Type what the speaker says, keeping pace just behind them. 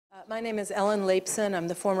My name is Laipson. I'm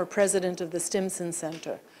the former president of the Stimson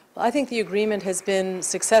Center. Well, I think the agreement has been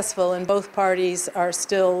successful, and both parties are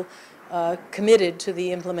still committed to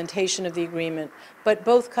the implementation of the agreement. But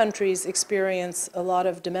both countries experience a lot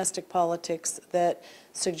of domestic politics that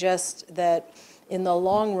suggest that in the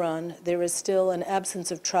long run there is still an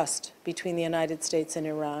absence of trust between the United States and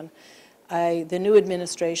Iran. The new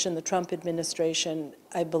administration, the Trump administration,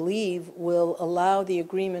 I believe will allow the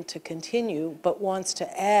agreement to continue, but wants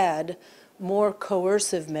to add more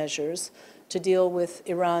coercive measures to deal with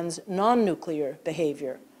Iran's non-nuclear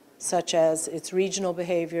behavior, such as its regional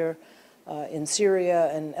behavior in Syria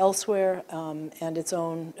and elsewhere, and its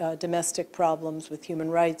own domestic problems with human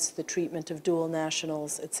rights, the treatment of dual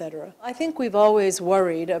nationals, etc. I think we've always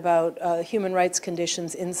worried about human rights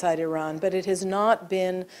conditions inside Iran, but it has not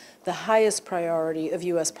been the highest priority of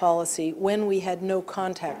U.S. policy when we had no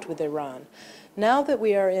contact with Iran. Now that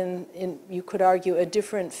we are in, you could argue, a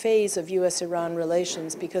different phase of U.S.-Iran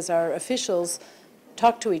relations because our officials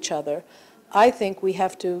talk to each other, I think we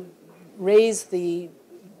have to raise the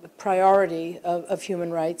priority of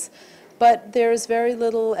human rights, but there is very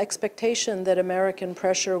little expectation that American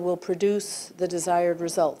pressure will produce the desired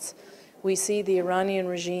results. We see the Iranian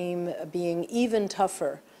regime being even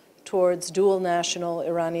tougher towards dual national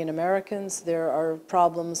Iranian Americans. There are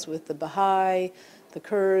problems with the Baha'i, the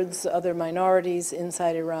Kurds, other minorities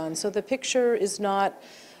inside Iran. So the picture is not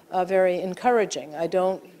very encouraging. I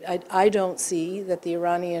don't see that the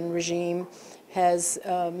Iranian regime has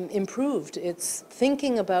improved its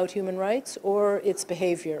thinking about human rights or its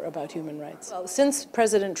behavior about human rights. Well, since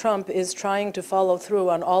President Trump is trying to follow through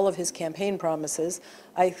on all of his campaign promises,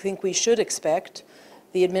 I think we should expect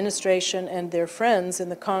the administration and their friends in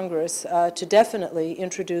the Congress to definitely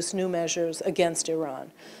introduce new measures against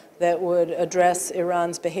Iran that would address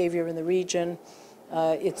Iran's behavior in the region,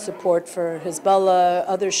 its support for Hezbollah,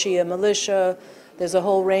 other Shia militia. There's a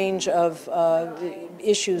whole range of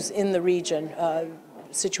issues in the region,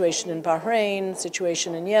 situation in Bahrain,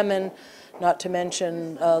 situation in Yemen, not to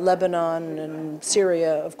mention Lebanon and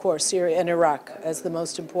Syria, of course, Syria and Iraq as the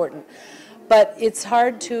most important. But it's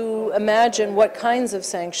hard to imagine what kinds of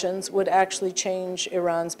sanctions would actually change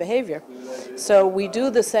Iran's behavior. So we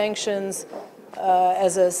do the sanctions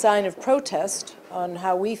as a sign of protest on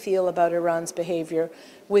how we feel about Iran's behavior,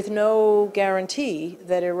 with no guarantee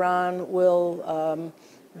that Iran will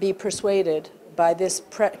be persuaded by this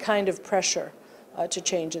kind of pressure to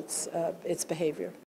change its behavior.